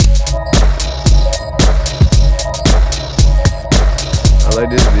like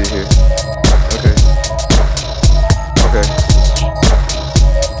this beat here. Okay. Okay.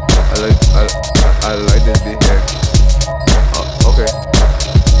 I like this beat here. Okay.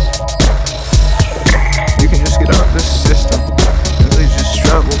 You can just get out the system and really just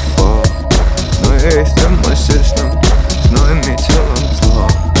travel far. No eighth in my system. It's not in me till I'm tall.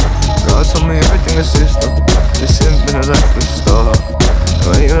 God told me everything is system. This ain't been a life from start.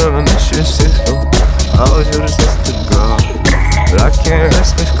 No, you know my mission system. I always just listen to God. But I can't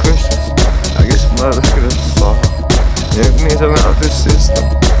rest these Christians. I guess my luck gonna fall. It means I'm out the system.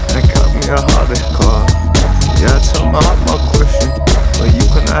 And caught me a harder car. Yeah, I told my heart my question, but you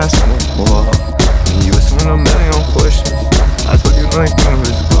can ask no more. And you asking a million questions. I told you the only thing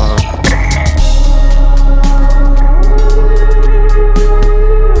was God.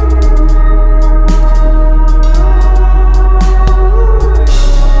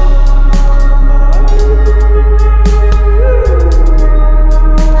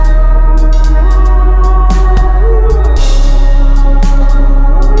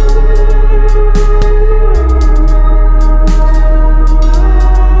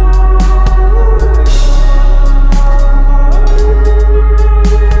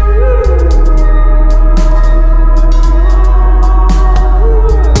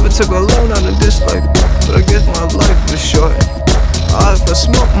 Took a loan out of this life, but I guess my life was short. I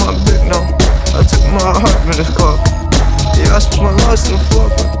smoked my big no. I took my heart in this car. Yeah, I spoke my loss to the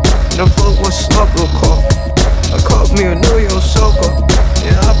floor, but the floor was slobber call. I called me a Noyi soccer.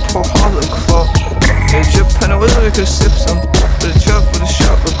 Yeah, I pour holic fall. In Japan, I was like a sip some, but a truck with a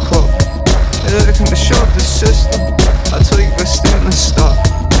sharper call. Yeah, I can shop the system. I told you to stay in the stop.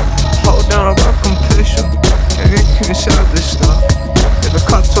 Hold down, I rock completion. And you can shop this stuff. If a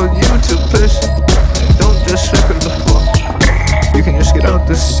cop told you to listen, and don't just look at the floor. You can just get out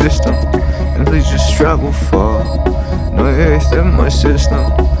the system, and please just travel far. No eighth in my system,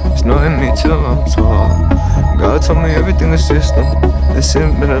 it's not in me till I'm tall. God told me everything is system, this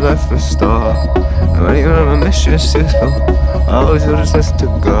ain't been a life from start. And when you're on a mission system, I always do just listen to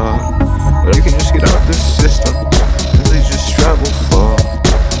God. But you can just get out the system, and please just travel far.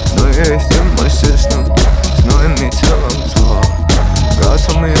 No eighth in my system, it's not in me till I'm tall. God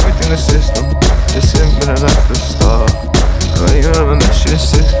told me everything is system. This ain't been a life from start. When you're on a mission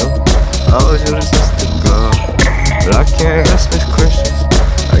system, I always do this listen to God. But I can't rest this